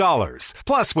 $1,000.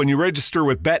 Plus, when you register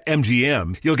with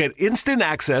BetMGM, you'll get instant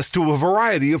access to a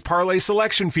variety of parlay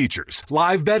selection features,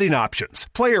 live betting options,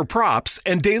 player props,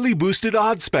 and daily boosted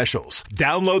odds specials.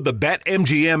 Download the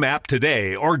BetMGM app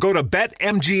today or go to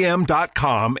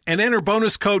BetMGM.com and enter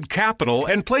bonus code CAPITAL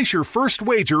and place your first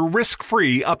wager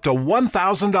risk-free up to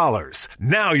 $1,000.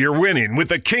 Now you're winning with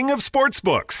the king of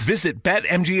sportsbooks. Visit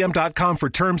BetMGM.com for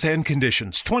terms and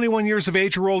conditions. 21 years of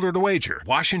age or older to wager.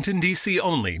 Washington, D.C.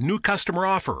 only. New customer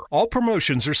offer. All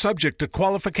promotions are subject to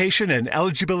qualification and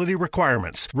eligibility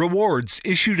requirements. Rewards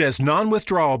issued as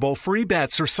non-withdrawable free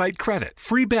bets or site credit.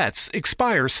 Free bets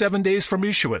expire 7 days from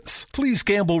issuance. Please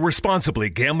gamble responsibly.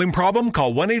 Gambling problem?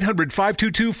 Call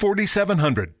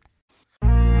 1-800-522-4700.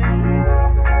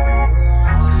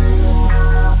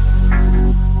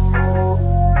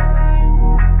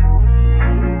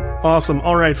 Awesome.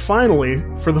 All right, finally,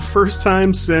 for the first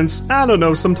time since, I don't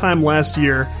know, sometime last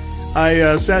year,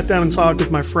 I sat down and talked with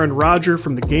my friend Roger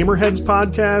from the Gamerheads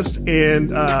podcast,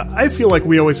 and I feel like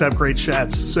we always have great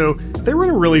chats. So they run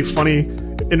a really funny,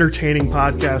 entertaining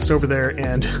podcast over there,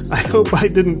 and I hope I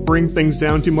didn't bring things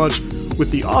down too much with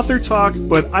the author talk,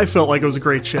 but I felt like it was a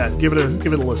great chat. Give it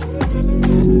a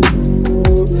listen.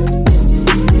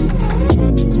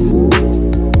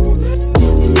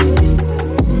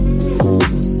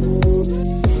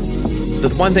 The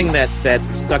one thing that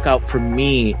stuck out for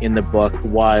me in the book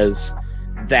was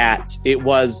that it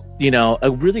was,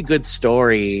 a really good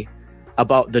story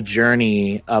about the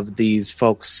journey of these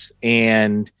folks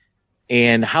and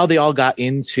how they all got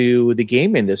into the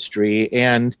game industry.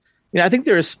 And I think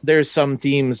there's some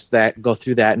themes that go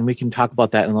through that, and we can talk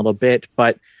about that in a little bit.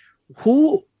 But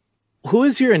who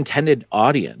is your intended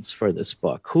audience for this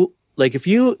book? Who, like, if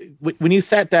you, when you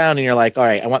sat down and you're like, all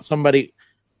right, I want somebody,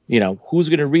 who's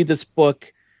going to read this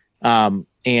book, and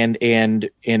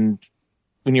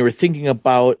when you were thinking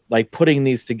about like putting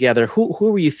these together,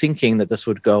 who were you thinking that this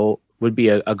would be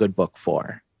a good book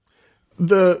for?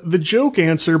 The joke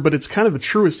answer, but it's kind of the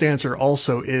truest answer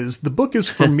also, is the book is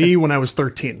for me when I was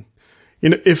 13.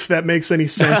 If that makes any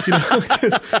sense,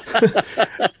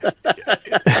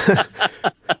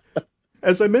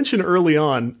 As I mentioned early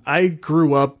on, I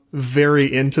grew up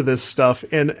very into this stuff.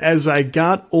 And as I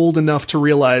got old enough to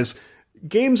realize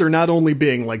games are not only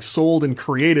being like sold and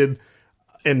created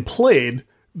and played,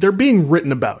 they're being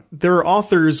written about. There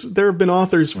have been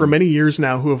authors for many years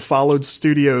now who have followed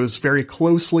studios very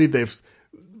closely. They've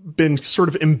been sort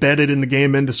of embedded in the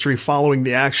game industry, following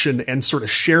the action and sort of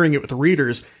sharing it with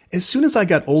readers. As soon as I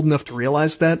got old enough to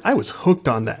realize that, I was hooked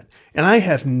on that. And I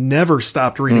have never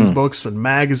stopped reading books and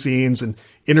magazines and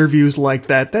interviews like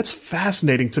that. That's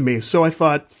fascinating to me. So I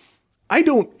thought, I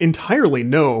don't entirely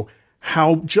know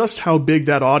just how big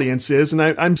that audience is. And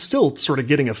I'm still sort of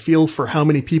getting a feel for how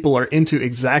many people are into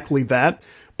exactly that.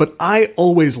 But I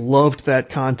always loved that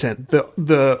content.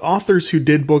 The authors who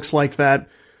did books like that,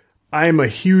 I'm a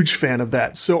huge fan of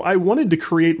that. So I wanted to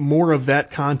create more of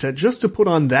that content just to put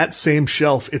on that same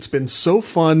shelf. It's been so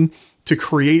fun to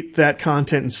create that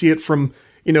content and see it from,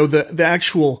 the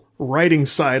actual writing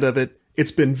side of it.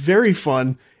 It's been very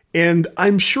fun. And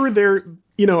I'm sure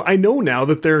I know now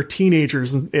that there are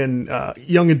teenagers and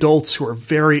young adults who are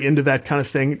very into that kind of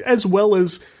thing, as well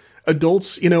as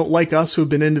adults, like us who have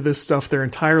been into this stuff their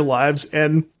entire lives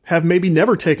and have maybe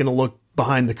never taken a look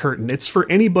behind the curtain. It's for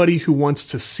anybody who wants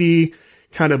to see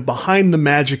kind of behind the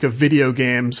magic of video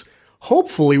games,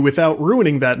 hopefully without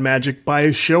ruining that magic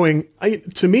by showing,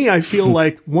 to me, I feel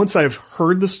like once I've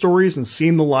heard the stories and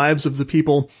seen the lives of the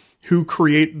people who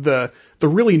create the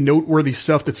really noteworthy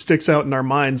stuff that sticks out in our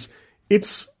minds,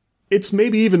 it's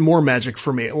maybe even more magic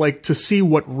for me, like to see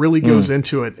what really goes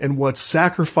into it and what's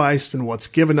sacrificed and what's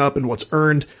given up and what's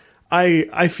earned.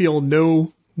 I feel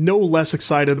no less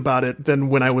excited about it than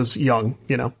when I was young,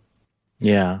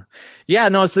 Yeah.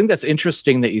 No, I think that's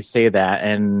interesting that you say that.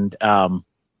 And,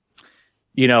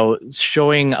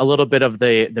 showing a little bit of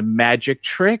the magic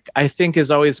trick, I think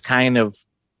is always kind of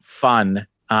fun.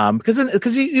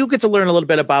 Because you get to learn a little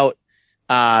bit about,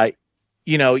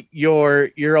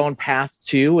 your own path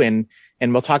too. And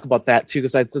we'll talk about that too,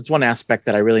 because that's one aspect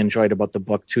that I really enjoyed about the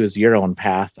book too, is your own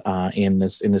path, in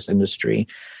this industry.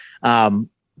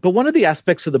 But one of the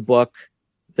aspects of the book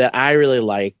that I really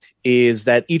liked is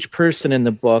that each person in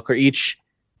the book, or each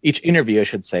interview, I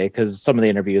should say, because some of the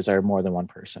interviews are more than one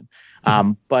person,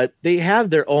 but they have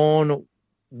their own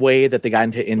way that they got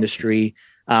into industry.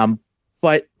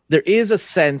 But there is a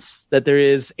sense that there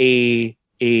is a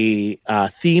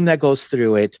theme that goes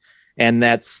through it. And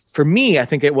that's, for me, I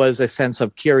think it was a sense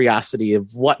of curiosity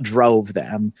of what drove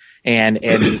them and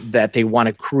that they want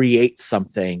to create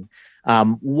something.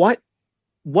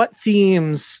 What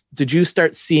themes did you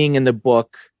start seeing in the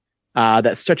book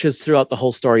that stretches throughout the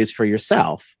whole stories for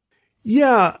yourself?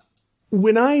 Yeah.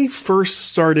 When I first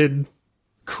started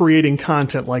creating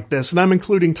content like this, and I'm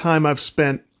including time I've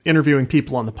spent interviewing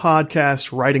people on the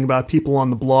podcast, writing about people on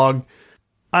the blog,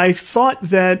 I thought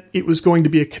that it was going to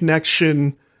be a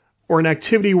connection or an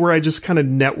activity where I just kind of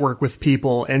network with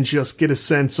people and just get a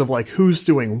sense of like who's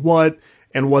doing what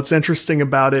and what's interesting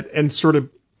about it, and sort of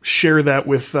share that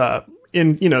with the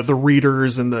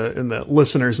readers and the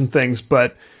listeners and things.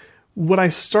 But what I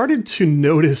started to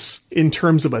notice in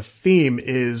terms of a theme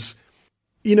is,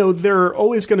 there are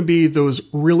always going to be those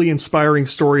really inspiring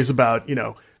stories about,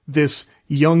 this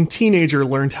young teenager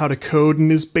learned how to code in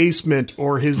his basement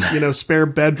or his, spare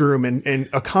bedroom and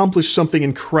accomplished something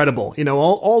incredible.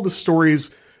 All the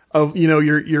stories of,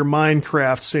 your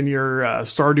Minecrafts and your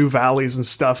Stardew Valleys and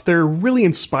stuff. They're really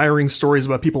inspiring stories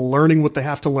about people learning what they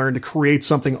have to learn to create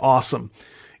something awesome.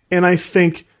 And I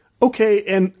think, okay,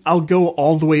 and I'll go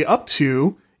all the way up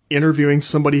to interviewing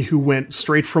somebody who went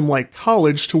straight from like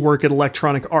college to work at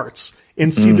Electronic Arts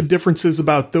and see the differences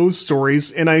about those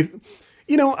stories. And I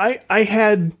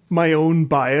had my own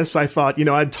bias. I thought,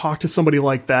 I'd talk to somebody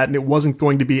like that and it wasn't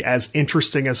going to be as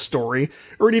interesting a story,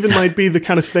 or it even might be the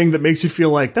kind of thing that makes you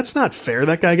feel like, that's not fair.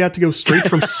 That guy got to go straight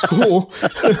from school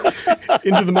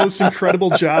into the most incredible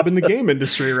job in the game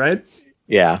industry, right?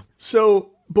 Yeah.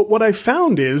 So, But what I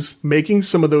found is making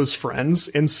some of those friends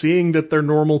and seeing that they're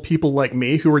normal people like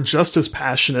me who are just as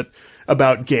passionate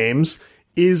about games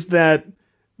is that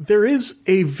there is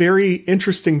a very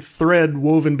interesting thread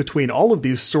woven between all of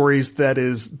these stories. That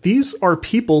is, these are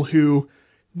people who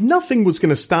nothing was going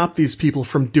to stop these people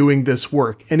from doing this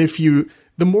work. And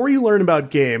the more you learn about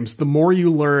games, the more you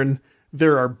learn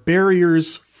there are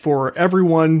barriers for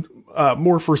everyone,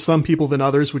 more for some people than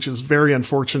others, which is very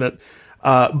unfortunate.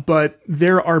 But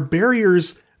there are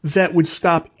barriers that would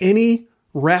stop any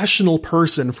rational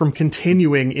person from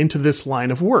continuing into this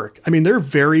line of work. I mean, they're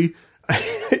very,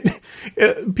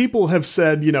 people have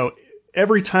said,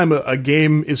 every time a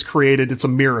game is created, it's a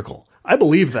miracle. I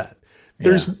believe that.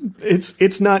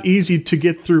 It's not easy to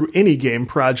get through any game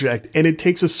project, and it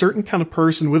takes a certain kind of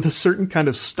person with a certain kind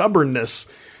of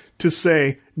stubbornness to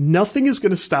say, nothing is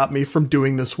going to stop me from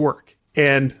doing this work.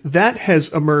 And that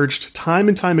has emerged time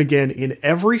and time again in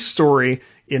every story,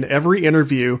 in every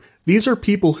interview. These are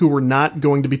people who were not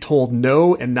going to be told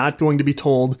no and not going to be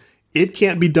told it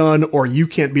can't be done or you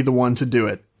can't be the one to do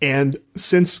it. And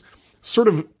since sort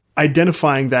of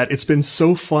identifying that, it's been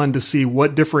so fun to see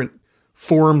what different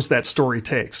forms that story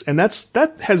takes. And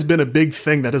that has been a big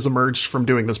thing that has emerged from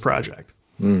doing this project.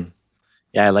 Yeah,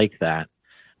 I like that.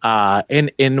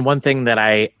 And one thing that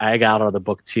I got out of the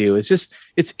book too is just,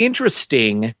 it's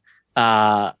interesting,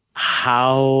 how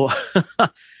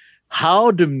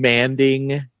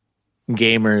demanding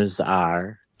gamers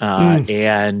are,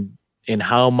 and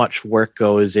how much work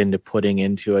goes into putting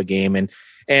into a game. And,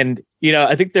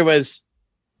 I think there was,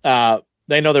 I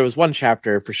know there was one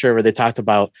chapter for sure where they talked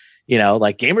about,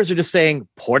 like gamers are just saying,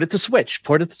 port it to Switch.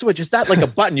 It's not like a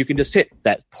button you can just hit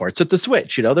that ports it to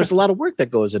Switch. There's a lot of work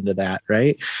that goes into that,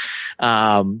 right?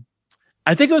 I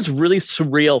think it was really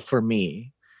surreal for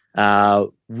me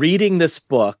reading this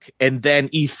book, and then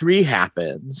E3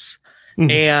 happens,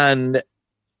 and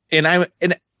I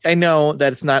know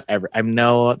that it's not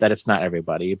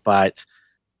everybody, but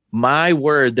my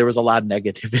word, there was a lot of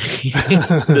negativity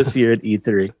this year at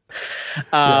E3.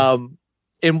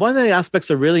 And one of the aspects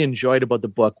I really enjoyed about the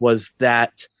book was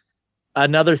that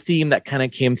another theme that kind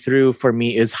of came through for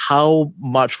me is how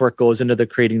much work goes into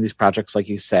creating these projects, like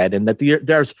you said, and that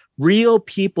there's real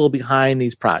people behind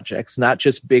these projects, not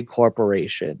just big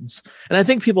corporations. And I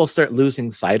think people start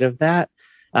losing sight of that.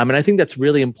 And I think that's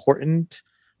really important.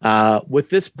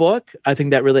 With this book, I think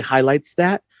that really highlights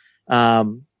that,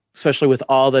 especially with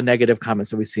all the negative comments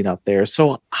that we've seen out there.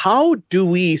 So how do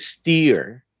we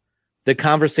steer the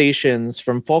conversations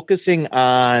from focusing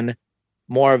on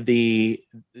more of the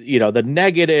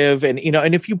negative, and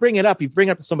if you bring it up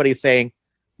to somebody saying,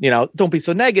 don't be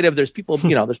so negative. There's people,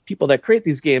 there's people that create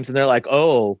these games and they're like,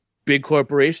 oh, big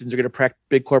corporations are going to protect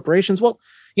big corporations. Well,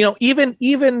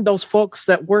 even those folks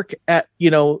that work at,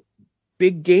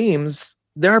 big games,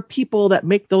 there are people that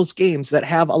make those games that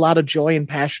have a lot of joy and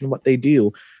passion in what they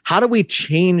do. How do we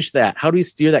change that? How do we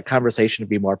steer that conversation to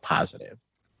be more positive?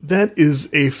 That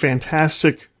is a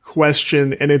fantastic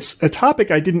question, and it's a topic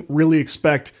I didn't really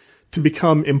expect to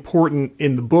become important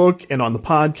in the book and on the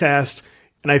podcast,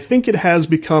 and I think it has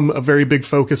become a very big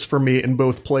focus for me in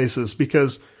both places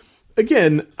because,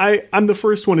 again, I'm the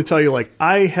first one to tell you,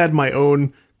 I had my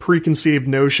own preconceived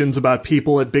notions about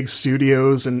people at big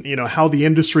studios and, how the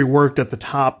industry worked at the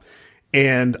top,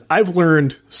 and I've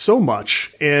learned so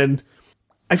much, and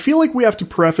I feel like we have to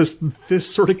preface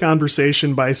this sort of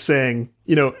conversation by saying,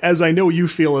 as I know you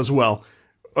feel as well,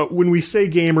 when we say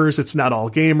gamers, it's not all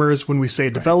gamers. When we say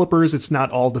developers, it's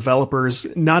not all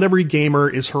developers. Not every gamer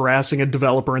is harassing a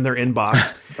developer in their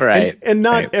inbox. Right. And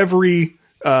not every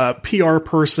PR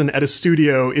person at a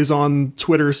studio is on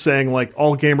Twitter saying,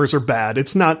 all gamers are bad.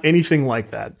 It's not anything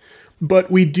like that.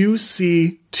 But we do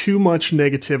see too much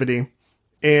negativity.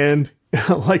 And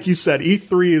like you said,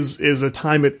 E3 is a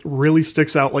time it really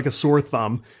sticks out like a sore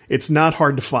thumb. It's not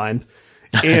hard to find.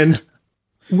 And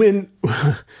when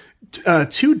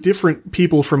two different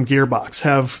people from Gearbox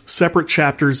have separate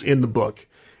chapters in the book,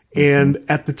 and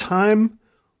at the time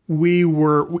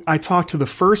I talked to the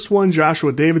first one,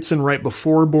 Joshua Davidson, right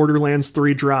before Borderlands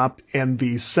 3 dropped, and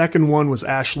the second one was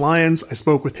Ash Lyons. I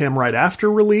spoke with him right after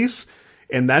release,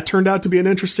 and that turned out to be an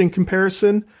interesting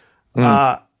comparison.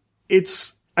 Gearbox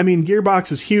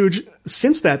is huge.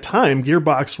 Since that time,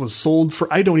 Gearbox was sold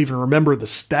for, I don't even remember the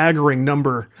staggering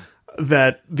number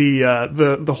that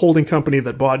the holding company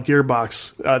that bought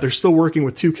Gearbox, they're still working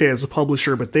with 2K as a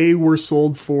publisher, but they were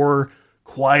sold for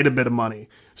quite a bit of money.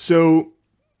 So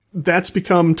that's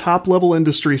become top level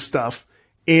industry stuff.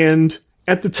 And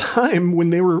at the time when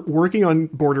they were working on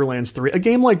Borderlands 3, a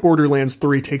game like Borderlands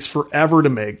 3 takes forever to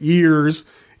make, years,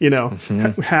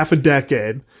 half a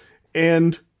decade.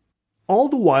 And all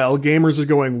the while, gamers are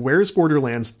going, where's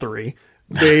Borderlands 3?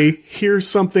 They hear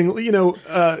something,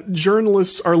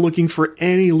 journalists are looking for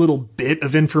any little bit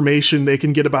of information they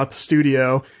can get about the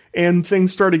studio. And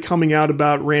things started coming out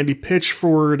about Randy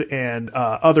Pitchford and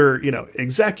other,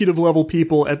 executive level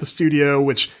people at the studio,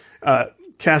 which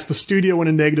cast the studio in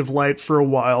a negative light for a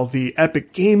while. The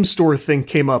Epic Game Store thing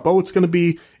came up. Oh, it's going to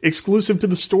be exclusive to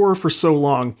the store for so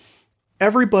long.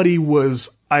 Everybody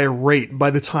was irate by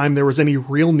the time there was any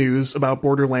real news about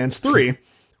Borderlands 3,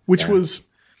 which was,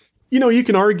 you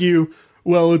can argue,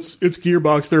 well, it's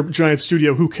Gearbox, they're a giant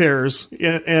studio, who cares?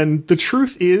 And the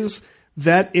truth is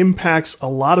that impacts a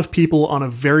lot of people on a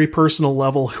very personal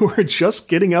level who are just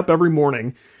getting up every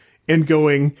morning and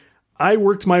going, I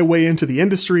worked my way into the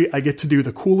industry. I get to do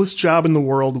the coolest job in the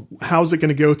world. How's it going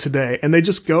to go today? And they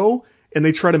just go and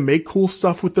they try to make cool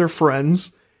stuff with their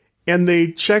friends, and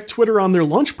they check Twitter on their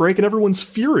lunch break and everyone's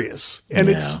furious. And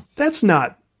that's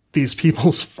not these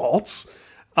people's faults.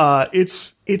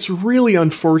 It's really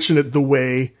unfortunate the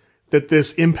way that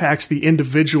this impacts the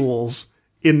individuals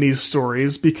in these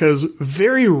stories, because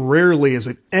very rarely is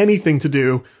it anything to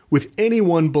do with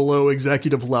anyone below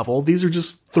executive level. These are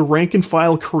just the rank and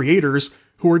file creators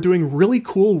who are doing really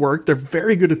cool work. They're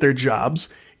very good at their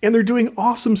jobs, and they're doing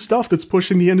awesome stuff that's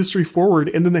pushing the industry forward.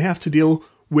 And then they have to deal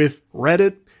with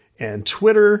Reddit and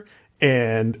Twitter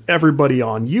and everybody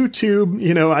on YouTube.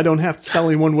 I don't have to tell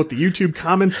anyone what the YouTube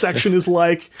comment section is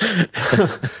like,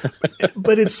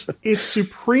 but it's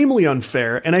supremely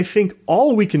unfair. And I think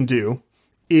all we can do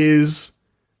is,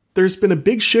 there's been a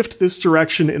big shift this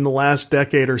direction in the last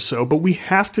decade or so, but we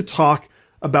have to talk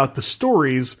about the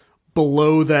stories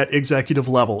below that executive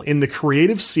level, in the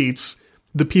creative seats,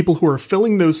 the people who are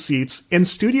filling those seats. And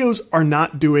studios are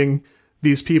not doing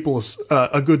these people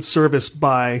a good service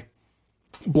by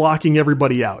blocking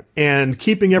everybody out and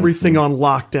keeping everything on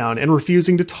lockdown and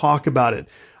refusing to talk about it.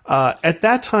 At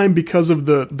that time, because of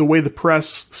the way the press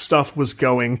stuff was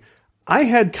going, I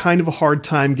had kind of a hard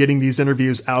time getting these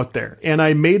interviews out there. And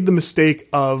I made the mistake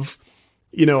of,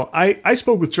 I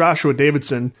spoke with Joshua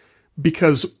Davidson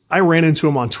because I ran into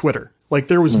him on Twitter. Like,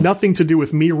 there was nothing to do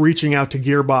with me reaching out to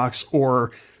Gearbox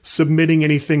or submitting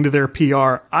anything to their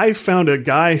PR. I found a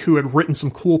guy who had written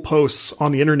some cool posts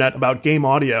on the internet about game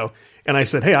audio, and I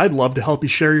said, hey, I'd love to help you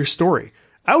share your story.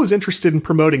 I was interested in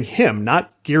promoting him,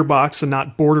 not Gearbox and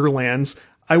not Borderlands.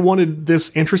 I wanted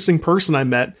this interesting person I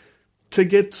met to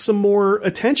get some more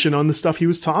attention on the stuff he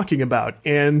was talking about.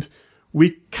 And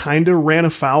we kind of ran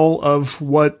afoul of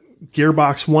what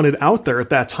Gearbox wanted out there at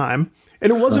that time.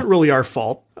 And it wasn't really our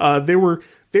fault. They were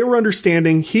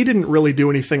understanding. He didn't really do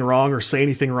anything wrong or say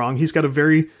anything wrong. He's got a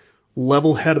very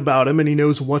level head about him, and he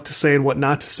knows what to say and what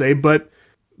not to say, but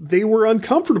they were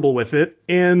uncomfortable with it.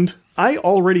 And I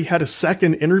already had a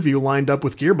second interview lined up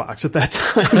with Gearbox at that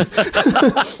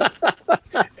time.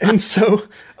 And so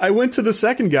I went to the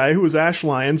second guy, who was Ash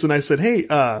Lyons, and I said, hey,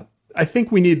 I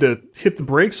think we need to hit the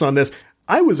brakes on this.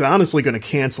 I was honestly going to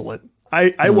cancel it.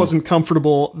 I wasn't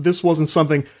comfortable. This wasn't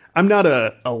something. I'm not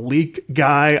a leak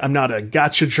guy. I'm not a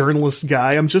gotcha journalist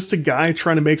guy. I'm just a guy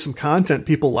trying to make some content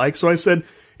people like. So I said,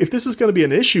 if this is going to be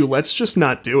an issue, let's just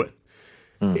not do it.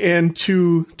 And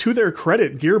to their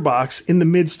credit, Gearbox, in the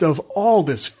midst of all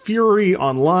this fury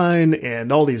online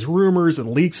and all these rumors and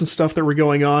leaks and stuff that were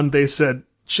going on, they said,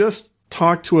 just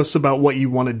talk to us about what you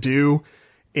want to do.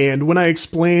 And when I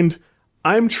explained,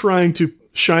 I'm trying to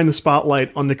shine the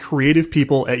spotlight on the creative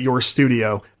people at your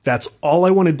studio, that's all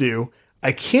I want to do.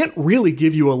 I can't really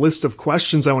give you a list of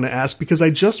questions I want to ask, because I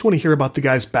just want to hear about the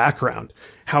guy's background,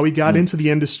 how he got into the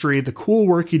industry, the cool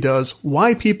work he does,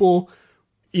 why people,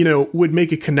 would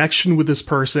make a connection with this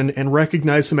person and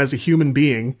recognize him as a human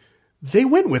being. They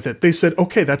went with it. They said,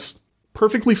 okay, that's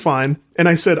perfectly fine. And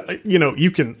I said,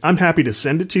 I'm happy to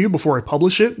send it to you before I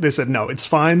publish it. They said, no, it's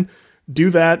fine. Do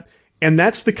that. And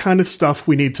that's the kind of stuff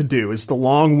we need to do, is the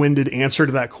long-winded answer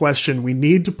to that question. We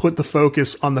need to put the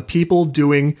focus on the people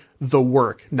doing the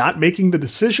work, not making the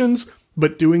decisions,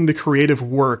 but doing the creative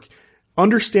work.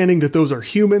 Understanding that those are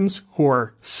humans who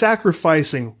are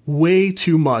sacrificing way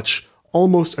too much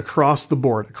almost across the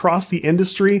board, across the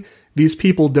industry. These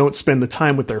people don't spend the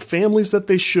time with their families that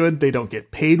they should. They don't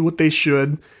get paid what they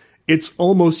should. It's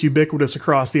almost ubiquitous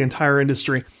across the entire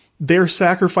industry. They're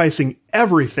sacrificing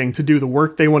everything to do the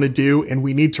work they want to do, and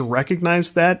we need to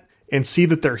recognize that and see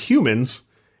that they're humans,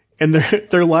 and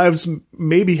their lives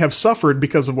maybe have suffered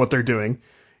because of what they're doing.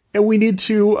 And we need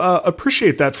to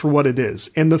appreciate that for what it is.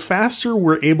 And the faster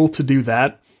we're able to do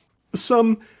that,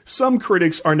 some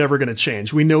critics are never going to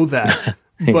change. We know that.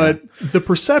 Yeah. But the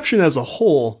perception as a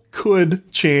whole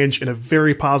could change in a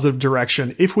very positive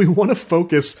direction if we want to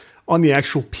focus on the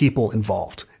actual people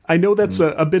involved. I know that's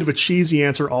a bit of a cheesy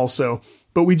answer also,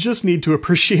 but we just need to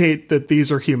appreciate that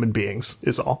these are human beings,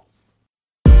 is all.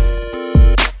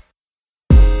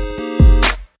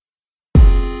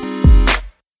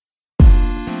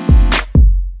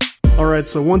 Alright,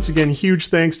 so once again, huge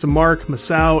thanks to Mark,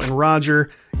 Masao, and Roger.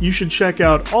 You should check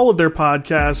out all of their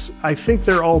podcasts. I think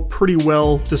they're all pretty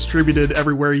well distributed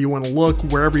everywhere you want to look,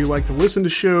 wherever you like to listen to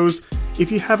shows.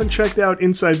 If you haven't checked out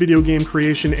Inside Video Game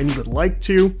Creation and you would like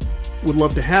to, would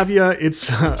love to have you.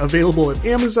 It's available at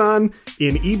Amazon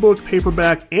in ebook,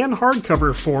 paperback, and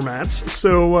hardcover formats,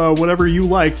 so whatever you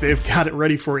like, they've got it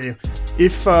ready for you.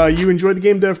 If you enjoy the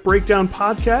Game Dev Breakdown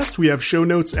podcast, we have show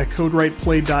notes at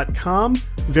CodeWritePlay.com.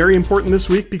 Very important this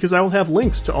week because I will have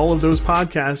links to all of those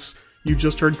podcasts you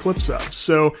just heard clips of.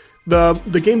 So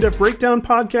the Game Dev Breakdown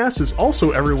podcast is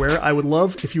also everywhere. I would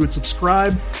love if you would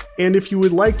subscribe. And if you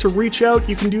would like to reach out,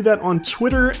 you can do that on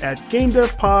Twitter at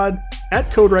GameDevPod, at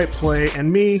CodeWritePlay,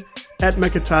 and me at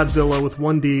Mechatodzilla with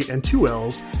 1D and 2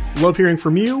 L's. Love hearing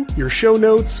from you, your show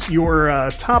notes, your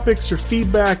topics, your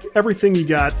feedback, everything you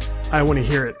got. I want to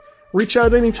hear it. Reach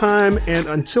out anytime, and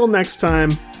until next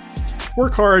time,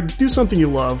 work hard, do something you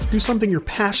love, do something you're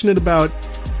passionate about,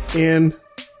 and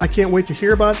I can't wait to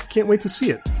hear about it, can't wait to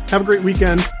see it. Have a great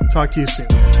weekend. Talk to you soon.